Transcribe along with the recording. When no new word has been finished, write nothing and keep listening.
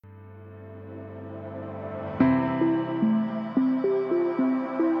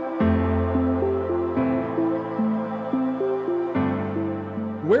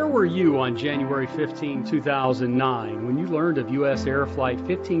were you on January 15, 2009, when you learned of US Air Flight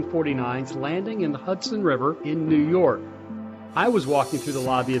 1549's landing in the Hudson River in New York? I was walking through the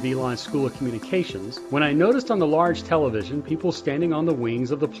lobby of Elon's School of Communications when I noticed on the large television people standing on the wings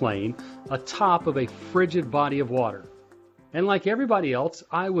of the plane atop of a frigid body of water. And like everybody else,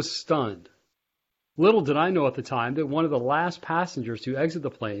 I was stunned. Little did I know at the time that one of the last passengers to exit the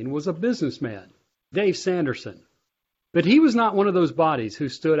plane was a businessman, Dave Sanderson. But he was not one of those bodies who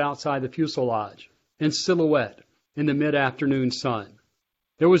stood outside the fuselage in silhouette in the mid-afternoon sun.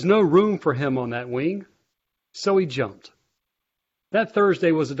 There was no room for him on that wing, so he jumped. That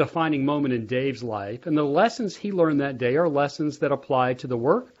Thursday was a defining moment in Dave's life, and the lessons he learned that day are lessons that apply to the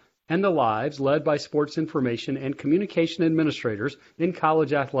work and the lives led by sports information and communication administrators in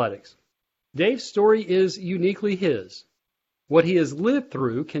college athletics. Dave's story is uniquely his. What he has lived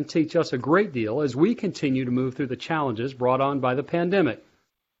through can teach us a great deal as we continue to move through the challenges brought on by the pandemic,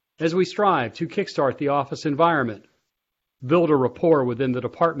 as we strive to kickstart the office environment, build a rapport within the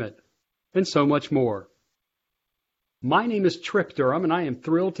department, and so much more. My name is Trip Durham, and I am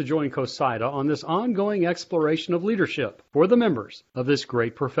thrilled to join COSIDA on this ongoing exploration of leadership for the members of this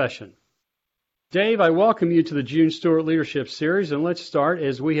great profession. Dave, I welcome you to the June Stewart Leadership Series, and let's start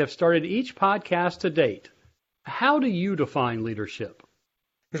as we have started each podcast to date. How do you define leadership?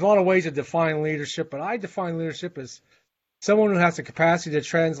 There's a lot of ways to define leadership, but I define leadership as someone who has the capacity to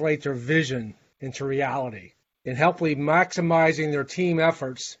translate their vision into reality and helpfully maximizing their team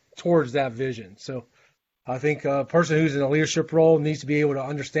efforts towards that vision. So I think a person who's in a leadership role needs to be able to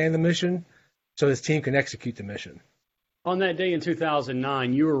understand the mission so his team can execute the mission. On that day in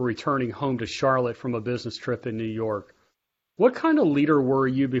 2009, you were returning home to Charlotte from a business trip in New York. What kind of leader were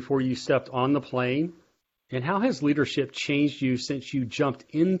you before you stepped on the plane? And how has leadership changed you since you jumped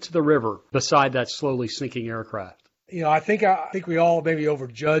into the river beside that slowly sinking aircraft? You know, I think we all maybe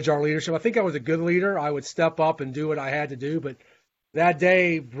overjudge our leadership. I think I was a good leader. I would step up and do what I had to do, but that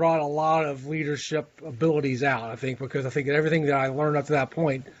day brought a lot of leadership abilities out, I think, because I think everything that I learned up to that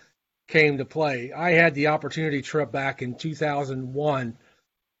point came to play. I had the opportunity trip back in 2001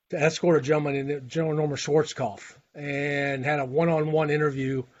 to escort a gentleman named General Norman Schwarzkopf and had a one-on-one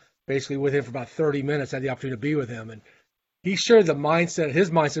interview basically with him for about 30 minutes. I had the opportunity to be with him. And he shared his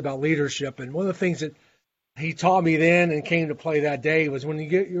mindset about leadership. And one of the things that he taught me then and came to play that day was when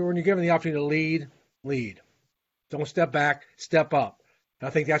you're given the opportunity to lead. Don't step back, step up. And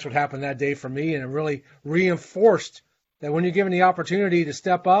I think that's what happened that day for me, and it really reinforced that when you're given the opportunity to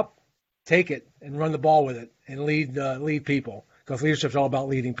step up, take it and run the ball with it and lead people, because leadership is all about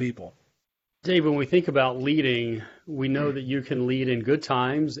leading people. Dave, when we think about leading, we know that you can lead in good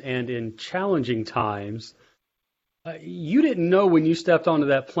times and in challenging times. You didn't know when you stepped onto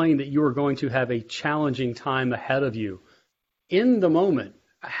that plane that you were going to have a challenging time ahead of you. In the moment,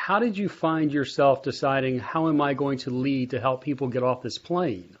 how did you find yourself deciding, how am I going to lead to help people get off this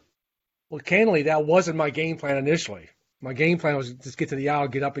plane? Well, candidly, that wasn't my game plan initially. My game plan was just get to the aisle,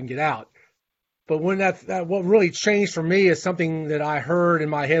 get up and get out. But when what really changed for me is something that I heard in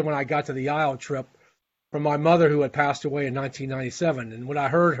my head when I got to the aisle trip from my mother, who had passed away in 1997. And what I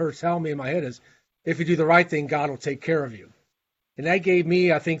heard her tell me in my head is, if you do the right thing, God will take care of you. And that gave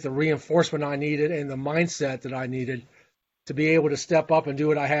me, I think, the reinforcement I needed and the mindset that I needed to be able to step up and do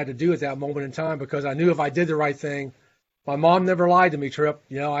what I had to do at that moment in time, because I knew if I did the right thing, my mom never lied to me, Trip.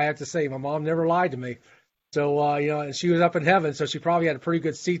 You know, I have to say, my mom never lied to me. So, and she was up in heaven, so she probably had a pretty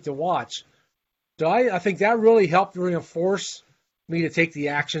good seat to watch. So I think that really helped reinforce me to take the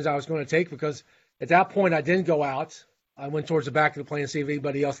actions I was going to take, because at that point I didn't go out. I went towards the back of the plane to see if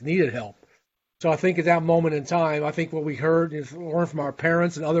anybody else needed help. So I think at that moment in time, I think what we heard is learn from our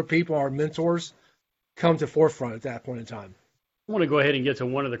parents and other people, our mentors, come to forefront at that point in time. I want to go ahead and get to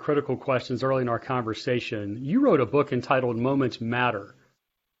one of the critical questions early in our conversation. You wrote a book entitled Moments Matter.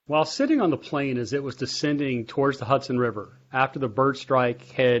 While sitting on the plane as it was descending towards the Hudson River after the bird strike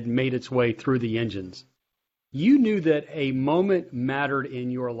had made its way through the engines, you knew that a moment mattered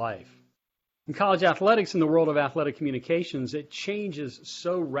in your life. In college athletics, in the world of athletic communications, it changes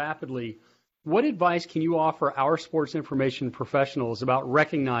so rapidly. What advice can you offer our sports information professionals about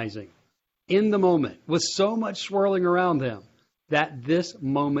recognizing in the moment, with so much swirling around them, that this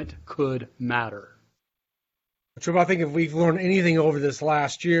moment could matter? Trip, I think if we've learned anything over this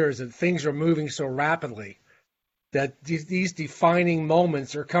last year is that things are moving so rapidly, that these defining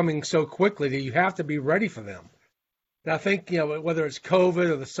moments are coming so quickly that you have to be ready for them. And I think, whether it's COVID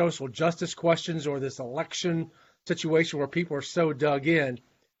or the social justice questions or this election situation where people are so dug in,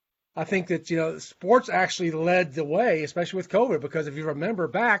 I think that, sports actually led the way, especially with COVID, because if you remember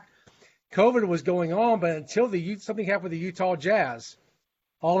back, COVID was going on, but until something happened with the Utah Jazz,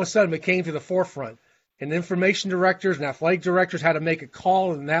 all of a sudden it came to the forefront. And information directors and athletic directors had to make a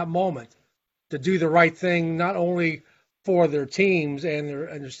call in that moment to do the right thing, not only for their teams and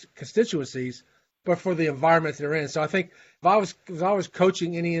their constituencies, but for the environment they're in. So I think if I was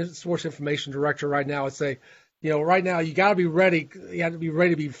coaching any sports information director right now, I'd say, right now you got to be ready. You have to be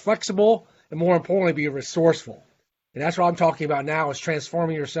ready to be flexible and, more importantly, be resourceful. And that's what I'm talking about now, is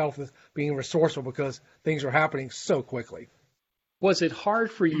transforming yourself with being resourceful, because things are happening so quickly. Was it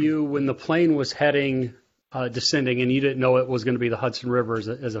hard for you when the plane was heading, descending, and you didn't know it was going to be the Hudson River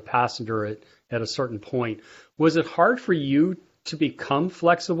as a passenger at a certain point? Was it hard for you to become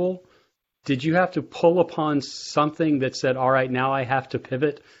flexible? Did you have to pull upon something that said, all right, now I have to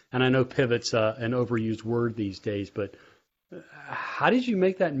pivot? And I know pivot's an overused word these days, but how did you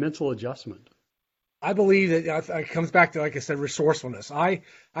make that mental adjustment? I believe that it comes back to, like I said, resourcefulness. I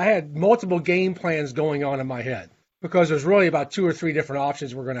had multiple game plans going on in my head, because there's really about 2 or 3 different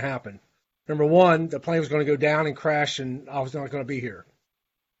options were going to happen. Number one, the plane was going to go down and crash, and I was not going to be here.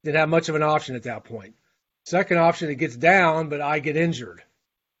 Didn't have much of an option at that point. Second option, it gets down, but I get injured.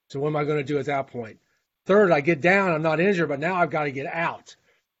 So what am I going to do at that point? Third, I get down, I'm not injured, but now I've got to get out.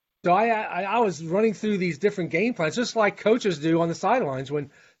 So I was running through these different game plans, just like coaches do on the sidelines when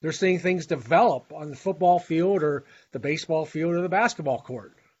they're seeing things develop on the football field or the baseball field or the basketball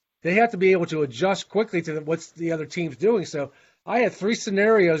court. They have to be able to adjust quickly to what the other team's doing. So I had 3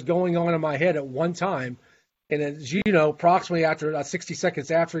 scenarios going on in my head at one time. And as you know, approximately after 60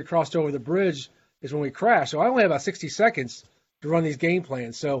 seconds after we crossed over the bridge is when we crashed. So I only had about 60 seconds to run these game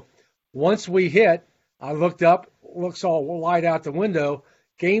plans. So once we hit, I looked up, saw a light out the window.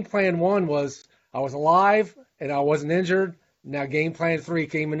 Game plan 1 was I was alive and I wasn't injured. Now game plan 3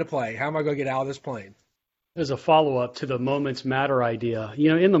 came into play. How am I going to get out of this plane? As a follow-up to the moments matter idea,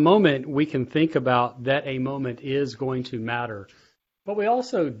 in the moment, we can think about that a moment is going to matter, but we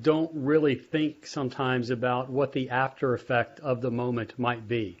also don't really think sometimes about what the after effect of the moment might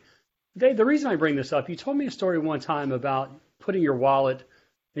be. Dave, the reason I bring this up, you told me a story one time about putting your wallet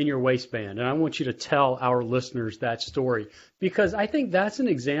in your waistband, and I want you to tell our listeners that story, because I think that's an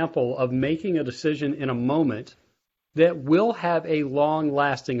example of making a decision in a moment that will have a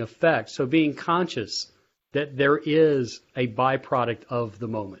long-lasting effect. So being conscious that there is a byproduct of the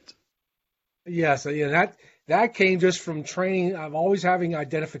moment. Yes, that came just from training. I'm always having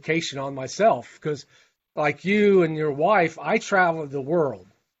identification on myself, because like you and your wife, I travel the world.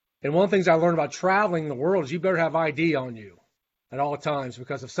 And one of the things I learned about traveling the world is you better have ID on you at all times,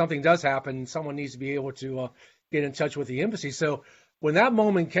 because if something does happen, someone needs to be able to get in touch with the embassy. So when that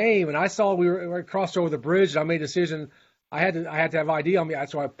moment came and I saw we were crossed over the bridge, and I made a decision, I had to have ID on me.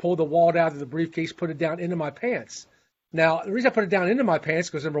 So I pulled the wallet out of the briefcase, put it down into my pants. Now, the reason I put it down into my pants,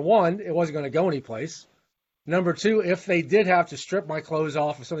 because number one, it wasn't going to go anyplace. Number two, if they did have to strip my clothes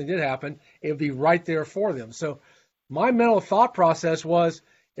off, if something did happen, it would be right there for them. So my mental thought process was,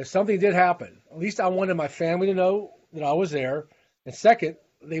 if something did happen, at least I wanted my family to know that I was there. And second,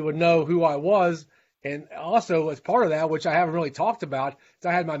 they would know who I was. And also, as part of that, which I haven't really talked about, is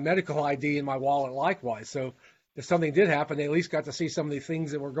I had my medical ID in my wallet likewise. So if something did happen, they at least got to see some of the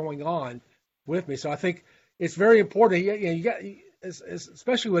things that were going on with me. So I think it's very important. You got,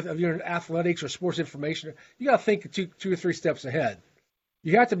 especially if you're in athletics or sports information, you got to think two or three steps ahead.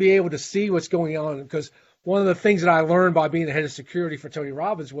 You have to be able to see what's going on, because one of the things that I learned by being the head of security for Tony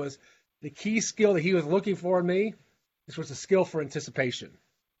Robbins was the key skill that he was looking for in me. This was a skill for anticipation.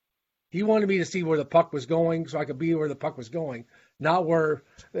 He wanted me to see where the puck was going so I could be where the puck was going, not where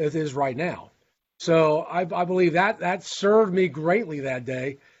it is right now. So I believe that served me greatly that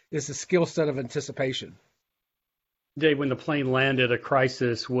day, is the skill set of anticipation. Dave, when the plane landed, a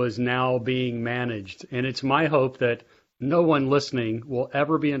crisis was now being managed. And it's my hope that no one listening will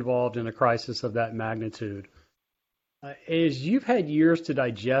ever be involved in a crisis of that magnitude. As you've had years to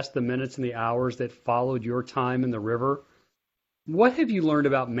digest the minutes and the hours that followed your time in the river, what have you learned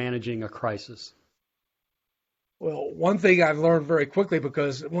about managing a crisis? Well, one thing I've learned very quickly,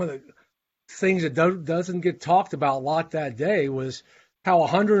 because one of the things that doesn't get talked about a lot that day was how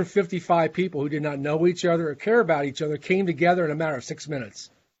 155 people who did not know each other or care about each other came together in a matter of 6 minutes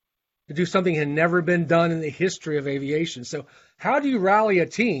to do something that had never been done in the history of aviation. So how do you rally a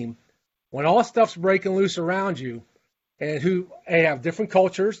team when all stuff's breaking loose around you, and who have different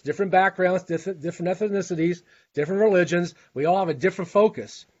cultures, different backgrounds, different ethnicities, different religions? We all have a different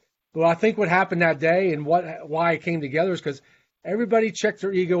focus. But I think what happened that day and why it came together is because everybody checked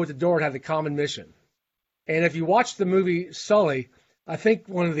their ego at the door and had the common mission. And if you watch the movie Sully, I think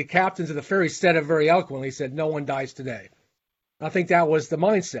one of the captains of the ferry said it very eloquently. He said, "No one dies today." I think that was the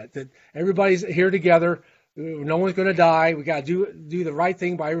mindset, that everybody's here together. No one's going to die. We got to do the right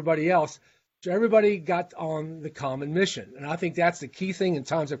thing by everybody else. So everybody got on the common mission. And I think that's the key thing in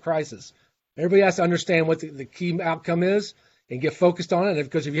times of crisis. Everybody has to understand what the key outcome is and get focused on it.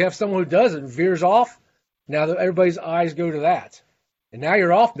 Because if you have someone who doesn't, veers off, now everybody's eyes go to that. And now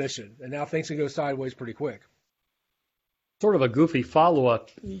you're off mission. And now things can go sideways pretty quick. Sort of a goofy follow-up.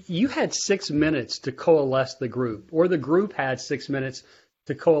 You had 6 minutes to coalesce the group, or the group had 6 minutes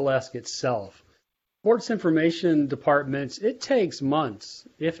to coalesce itself. Sports information departments, it takes months,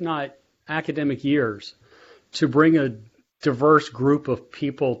 if not academic years, to bring a diverse group of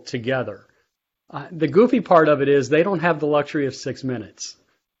people together. The goofy part of it is they don't have the luxury of 6 minutes.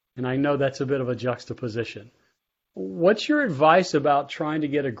 And I know that's a bit of a juxtaposition. What's your advice about trying to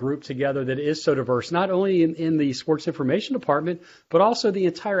get a group together that is so diverse, not only in the sports information department, but also the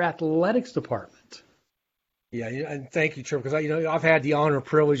entire athletics department? Yeah, and thank you, Trip, because I've had the honor and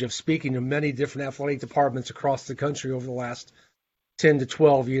privilege of speaking to many different athletic departments across the country over the last 10 to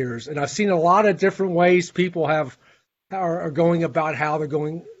 12 years. And I've seen a lot of different ways people are going about how they're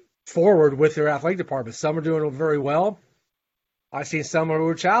going forward with their athletic department. Some are doing it very well. I've seen some who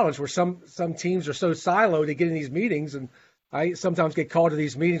are challenged, where some teams are so siloed they get in these meetings, and I sometimes get called to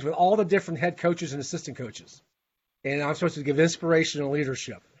these meetings with all the different head coaches and assistant coaches. And I'm supposed to give inspiration and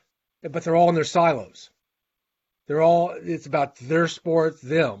leadership. But they're all in their silos. It's about their sport,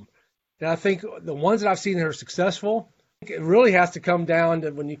 them. And I think the ones that I've seen that are successful, it really has to come down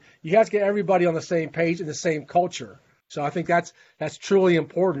to when you have to get everybody on the same page and the same culture. So I think that's truly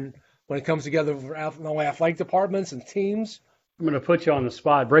important when it comes together for athletic departments and teams. I'm going to put you on the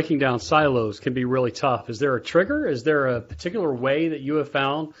spot. Breaking down silos can be really tough. Is there a trigger? Is there a particular way that you have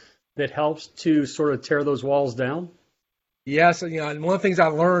found that helps to sort of tear those walls down? Yes, and one of the things I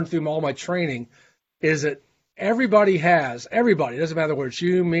learned through all my training is that everybody, it doesn't matter whether it's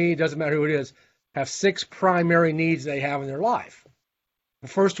you, me, it doesn't matter who it is, have 6 primary needs they have in their life. The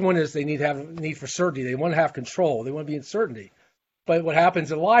first one is they have a need for certainty. They want to have control. They want to be in certainty. But what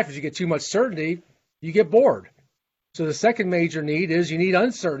happens in life is you get too much certainty, you get bored. So the second major need is you need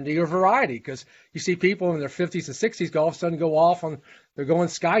uncertainty or variety, because you see people in their 50s and 60s all of a sudden go off they're going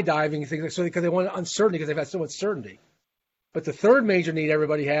skydiving and things like so because they want uncertainty because they've had so much certainty. But the third major need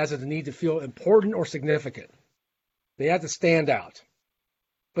everybody has is the need to feel important or significant. They have to stand out.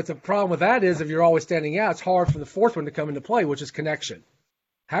 But the problem with that is if you're always standing out, it's hard for the fourth one to come into play, which is connection.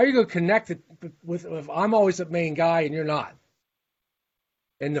 How are you going to connect if I'm always the main guy and you're not?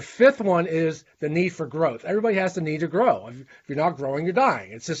 And the fifth one is the need for growth. Everybody has the need to grow. If you're not growing, you're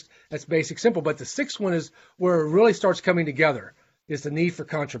dying. That's basic, simple. But the sixth one is where it really starts coming together, is the need for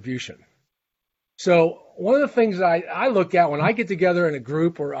contribution. So one of the things that I look at when I get together in a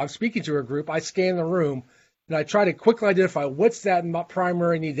group or I'm speaking to a group, I scan the room and I try to quickly identify what's that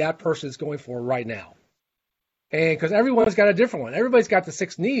primary need that person is going for right now. And because everyone's got a different one. Everybody's got the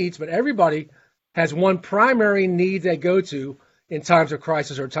 6 needs, but everybody has one primary need they go to in times of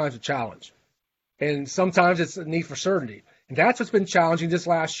crisis or times of challenge. And sometimes it's a need for certainty. And that's what's been challenging this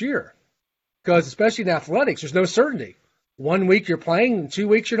last year. Because especially in athletics, there's no certainty. 1 week you're playing, and 2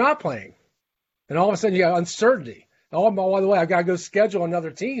 weeks you're not playing. And all of a sudden you got uncertainty. Oh, by the way, I've got to go schedule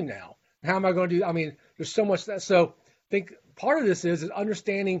another team now. How am I going to do? I mean, there's so much that. So I think part of this is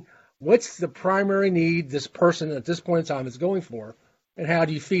understanding what's the primary need this person at this point in time is going for, and how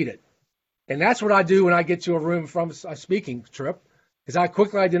do you feed it? And that's what I do when I get to a room from a speaking trip, is I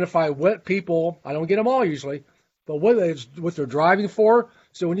quickly identify what people, I don't get them all usually, but what they're driving for.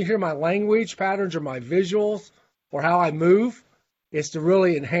 So when you hear my language patterns or my visuals or how I move, it's to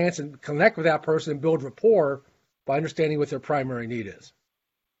really enhance and connect with that person and build rapport by understanding what their primary need is.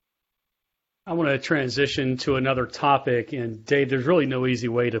 I want to transition to another topic. And Dave, there's really no easy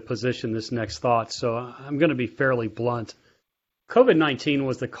way to position this next thought, so I'm going to be fairly blunt. COVID-19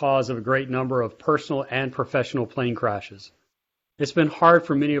 was the cause of a great number of personal and professional plane crashes. It's been hard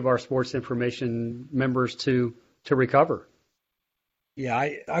for many of our sports information members to recover. Yeah,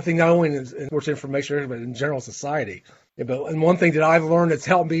 I think not only in sports information, but in general society. And one thing that I've learned that's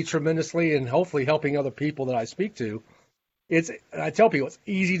helped me tremendously and hopefully helping other people that I speak to, I tell people it's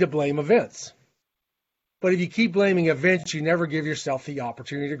easy to blame events. But if you keep blaming events, you never give yourself the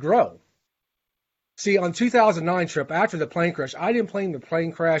opportunity to grow. See, on 2009 trip, after the plane crash, I didn't blame the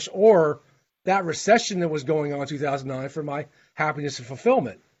plane crash or that recession that was going on in 2009 for my happiness and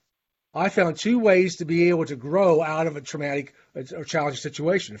fulfillment. I found 2 ways to be able to grow out of a traumatic or challenging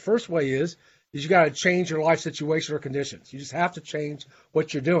situation. The first way is you got to change your life situation or conditions. You just have to change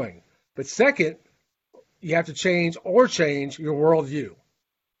what you're doing. But second, you have to change your worldview.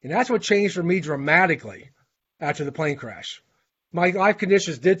 And that's what changed for me dramatically after the plane crash. My life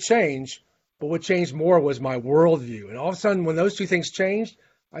conditions did change, But what changed more was my worldview. And all of a sudden, when those two things changed,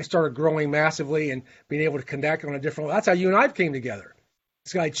 I started growing massively and being able to connect on a different level. That's how you and I came together.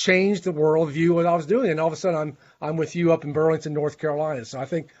 This guy changed the worldview of what I was doing, and all of a sudden I'm with you up in Burlington, North Carolina. So I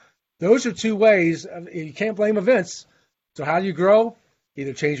think those are two ways. You can't blame events. So how do you grow?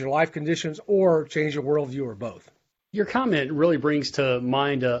 Either change your life conditions or change your worldview, or both. Your comment really brings to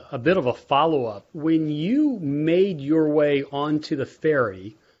mind a bit of a follow-up. When you made your way onto the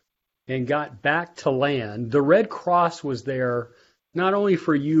ferry and got back to land, the Red Cross was there not only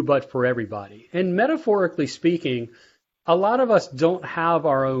for you but for everybody. And metaphorically speaking, a lot of us don't have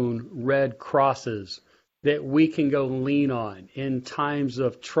our own Red Crosses that we can go lean on in times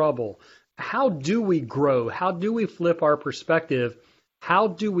of trouble. How do we grow? How do we flip our perspective? How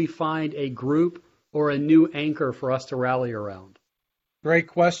do we find a group or a new anchor for us to rally around? Great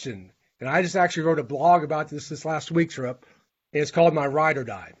question. And I just actually wrote a blog about this last week, Trip. And it's called My Ride or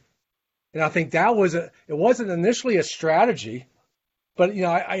Die. And I think that it wasn't initially a strategy, but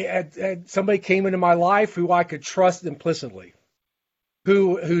I had somebody came into my life who I could trust implicitly,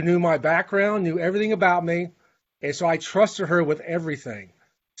 who knew my background, knew everything about me, and so I trusted her with everything.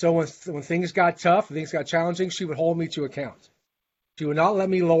 So when things got tough, things got challenging, she would hold me to account. She would not let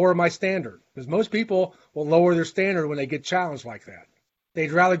me lower my standard, because most people will lower their standard when they get challenged like that.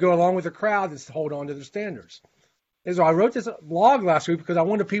 They'd rather go along with the crowd than to hold on to their standards. And so I wrote this blog last week because I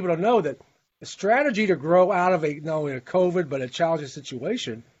wanted people to know that the strategy to grow out of not only a COVID but a challenging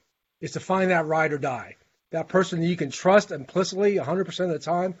situation is to find that ride or die, that person that you can trust implicitly 100% of the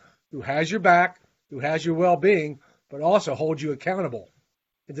time, who has your back, who has your well-being, but also holds you accountable.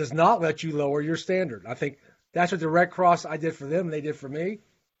 It does not let you lower your standard. I think that's what the Red Cross I did for them, and they did for me.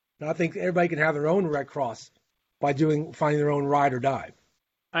 And I think everybody can have their own Red Cross by finding their own ride or die.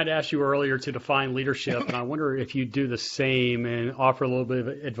 I'd asked you earlier to define leadership, and I wonder if you do the same and offer a little bit of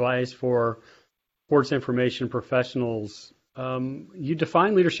advice for sports information professionals. You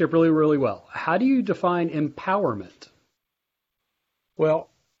define leadership really, really well. How do you define empowerment? Well,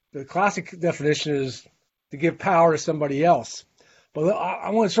 the classic definition is to give power to somebody else. But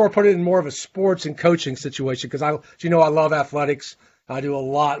I want to sort of put it in more of a sports and coaching situation because I love athletics. I do a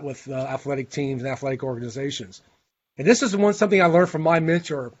lot with athletic teams and athletic organizations. And this is something I learned from my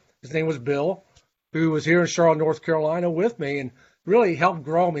mentor. His name was Bill, who was here in Charlotte, North Carolina with me and really helped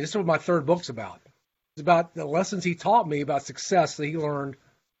grow me. This is what my third book's about. It's about the lessons he taught me about success that he learned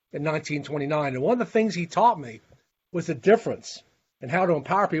in 1929. And one of the things he taught me was the difference in how to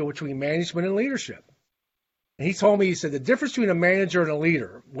empower people between management and leadership. And he told me, he said, the difference between a manager and a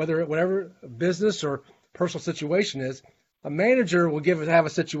leader, whatever business or personal situation is, a manager will have a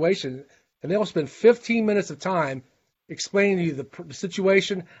situation and they'll spend 15 minutes of time explaining to you the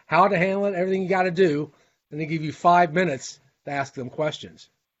situation, how to handle it, everything you got to do, and they give you 5 minutes to ask them questions.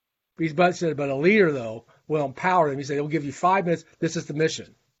 But a leader, though, will empower them. He said, he'll give you 5 minutes, this is the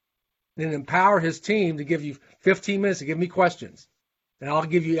mission. And then empower his team to give you 15 minutes to give me questions. And I'll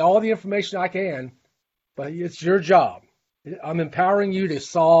give you all the information I can, but it's your job. I'm empowering you to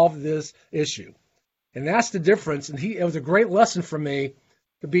solve this issue. And that's the difference. And it was a great lesson for me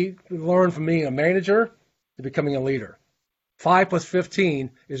to learn from being a manager to becoming a leader. 5 plus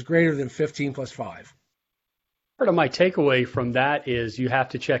 15 is greater than 15 plus 5. Part of my takeaway from that is you have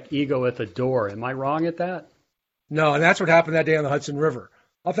to check ego at the door. Am I wrong at that? No, and that's what happened that day on the Hudson River.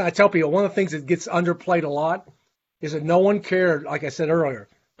 I tell people one of the things that gets underplayed a lot is that no one cared, like I said earlier,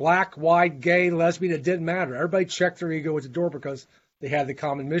 black, white, gay, lesbian, it didn't matter. Everybody checked their ego at the door because they had the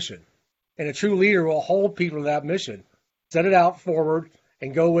common mission. And a true leader will hold people to that mission, set it out forward,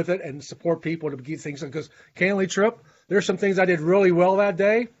 and go with it and support people to keep things. Because candidly, Trip, there's some things I did really well that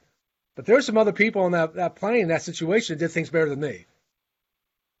day, but there's some other people on that plane, that situation, that did things better than me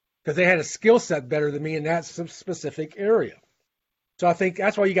because they had a skill set better than me in that specific area. So I think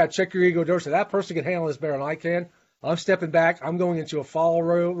that's why you got to check your ego door. So that person can handle this better than I can. I'm stepping back. I'm going into a follow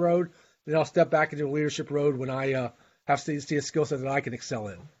road, then I'll step back into a leadership road when I have to see a skill set that I can excel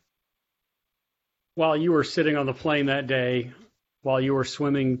in. While you were sitting on the plane that day, while you were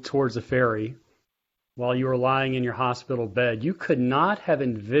swimming towards the ferry, while you were lying in your hospital bed, you could not have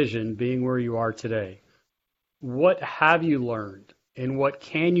envisioned being where you are today. What have you learned, and what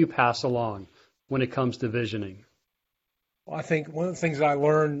can you pass along when it comes to visioning? Well, I think one of the things that I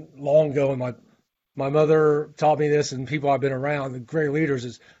learned long ago, and my mother taught me this, and people I've been around, the great leaders,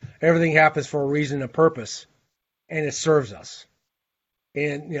 is everything happens for a reason and a purpose, and it serves us.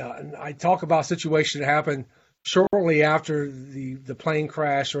 And and I talk about a situation that happened shortly after the plane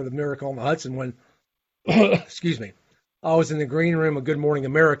crash or the miracle on the Hudson when, excuse me, I was in the green room of Good Morning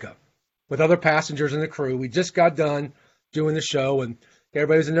America with other passengers and the crew. We just got done doing the show, and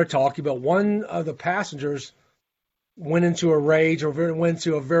Everybody was in there talking, but one of the passengers went into a rage or went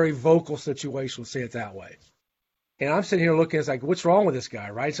into a very vocal situation, let's say it that way. And I'm sitting here looking, it's like, what's wrong with this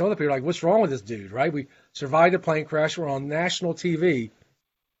guy, right? Some other people are like, what's wrong with this dude, right? We survived a plane crash. We're on national TV.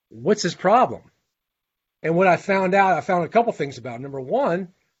 What's his problem? And what I found a couple things about it. Number one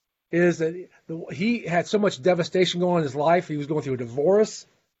is that he had so much devastation going on in his life. He was going through a divorce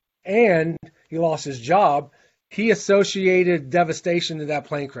and he lost his job. He associated devastation to that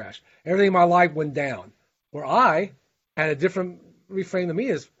plane crash. Everything in my life went down. Where I had a different reframe to me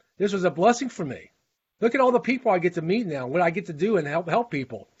is this was a blessing for me. Look at all the people I get to meet now, what I get to do and help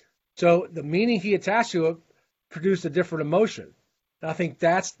people. So the meaning he attached to it produced a different emotion. And I think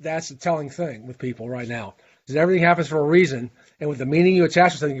that's the telling thing with people right now. Is that everything happens for a reason, and with the meaning you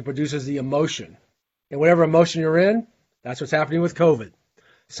attach to something, it produces the emotion. And whatever emotion you're in, that's what's happening with COVID.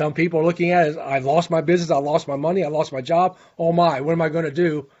 Some people are looking at it as, I've lost my business, I lost my money, I lost my job. Oh my, what am I going to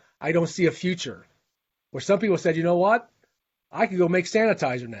do? I don't see a future. Where some people said, you know what? I could go make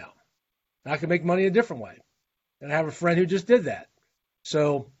sanitizer now. I can make money a different way. And I have a friend who just did that.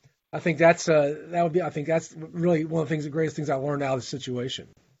 So I think that's really one of the greatest things I learned out of the situation.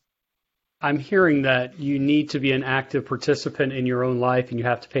 I'm hearing that you need to be an active participant in your own life, and you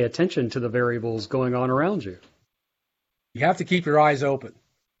have to pay attention to the variables going on around you. You have to keep your eyes open.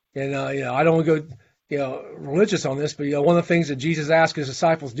 And I don't want to go religious on this, but one of the things that Jesus asked his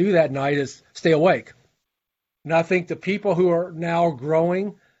disciples to do that night is stay awake. And I think the people who are now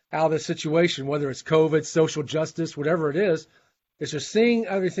growing out of this situation, whether it's COVID, social justice, whatever it is they're seeing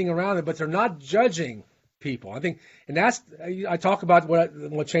everything around them, but they're not judging people. I think, and I talk about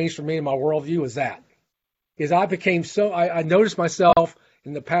what changed for me in my worldview is I became I noticed myself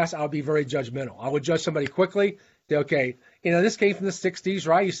in the past, I would be very judgmental. I would judge somebody quickly. Say, okay, this came from the 60s,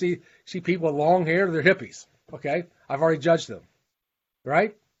 right? You see people with long hair, they're hippies. Okay, I've already judged them,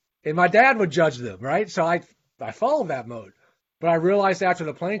 right? And my dad would judge them, right? So I followed that mode. But I realized after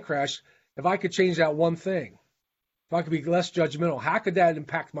the plane crash, if I could change that one thing, if I could be less judgmental, how could that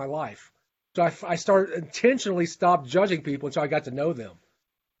impact my life? So I started intentionally stopped judging people until I got to know them.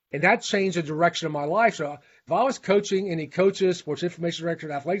 And that changed the direction of my life. So if I was coaching any coaches, sports information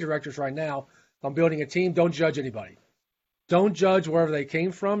directors, athletic directors right now, I'm building a team, don't judge anybody. Don't judge wherever they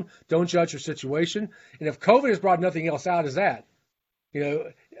came from. Don't judge your situation. And if COVID has brought nothing else out, is that,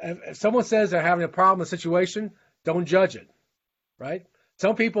 if someone says they're having a problem, a situation, don't judge it, right?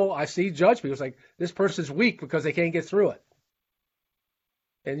 Some people I see judge people. It's like, this person's weak because they can't get through it.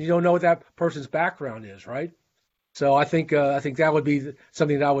 And you don't know what that person's background is, right? So I think that would be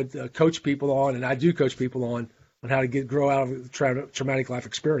something that I would coach people on, and I do coach people on how to grow out of a traumatic life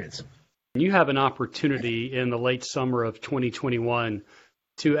experience. You have an opportunity in the late summer of 2021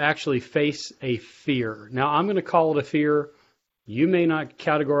 to actually face a fear. Now, I'm going to call it a fear. You may not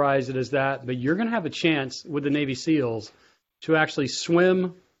categorize it as that, but you're going to have a chance with the Navy SEALs to actually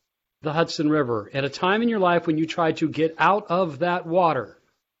swim the Hudson River. At a time in your life when you try to get out of that water,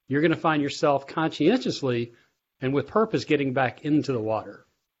 you're going to find yourself conscientiously and with purpose getting back into the water.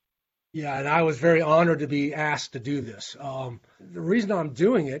 Yeah, and I was very honored to be asked to do this. The reason I'm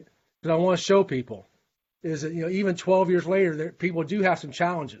doing it is I want to show people is that, even 12 years later, people do have some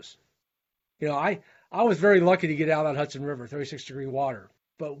challenges. I was very lucky to get out of that Hudson River, 36-degree water.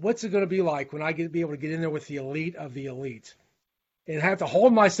 But what's it going to be like when I be able to get in there with the elite of the elite and have to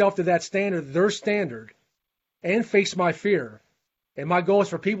hold myself to that standard, their standard, and face my fear? And my goal is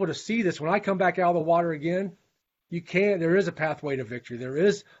for people to see this. When I come back out of the water again, there is a pathway to victory. There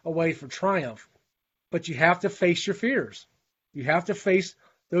is a way for triumph. But you have to face your fears. You have to face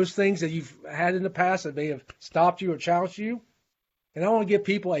those things that you've had in the past that may have stopped you or challenged you. And I want to give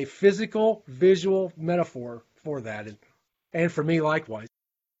people a physical, visual metaphor for that, and for me likewise.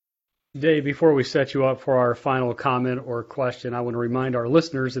 Dave, before we set you up for our final comment or question, I want to remind our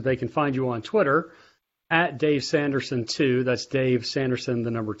listeners that they can find you on Twitter at Dave Sanderson 2. That's Dave Sanderson,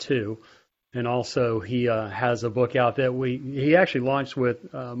 the number 2. And also he has a book out that he actually launched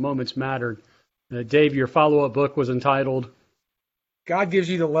with Moments Mattered. Dave, your follow-up book was entitled God Gives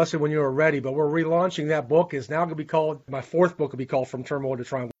You the Lesson When You Are Ready, but we're relaunching that book. It's now going to be called, my 4th book will be called From Turmoil to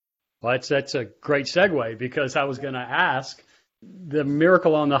Triumph. Well, that's a great segue, because I was going to ask, the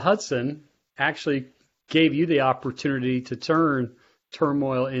miracle on the Hudson actually gave you the opportunity to turn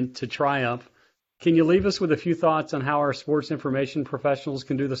turmoil into triumph. Can you leave us with a few thoughts on how our sports information professionals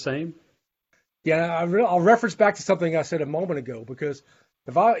can do the same? Yeah, I'll reference back to something I said a moment ago, because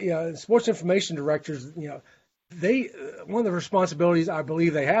sports information directors, one of the responsibilities I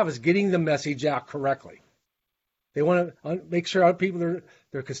believe they have is getting the message out correctly. They want to make sure people,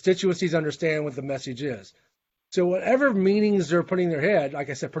 their constituencies understand what the message is. So whatever meanings they're putting in their head, like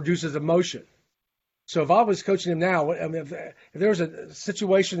I said, produces emotion. So if I was coaching them now, I mean, if there's a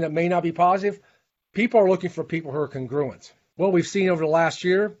situation that may not be positive, people are looking for people who are congruent. What we've seen over the last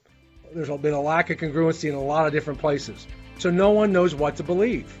year, there's been a lack of congruency in a lot of different places. So no one knows what to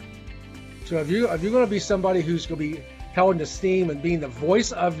believe. So if you're going to be somebody who's going to be held in esteem and being the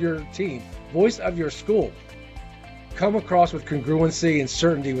voice of your team, voice of your school, come across with congruency and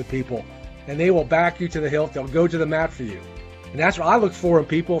certainty with people, and they will back you to the hilt. They'll go to the mat for you. And that's what I look for in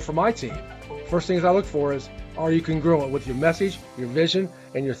people for my team. First things I look for is, are you congruent with your message, your vision,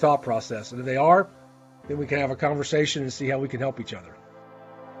 and your thought process? And if they are, then we can have a conversation and see how we can help each other.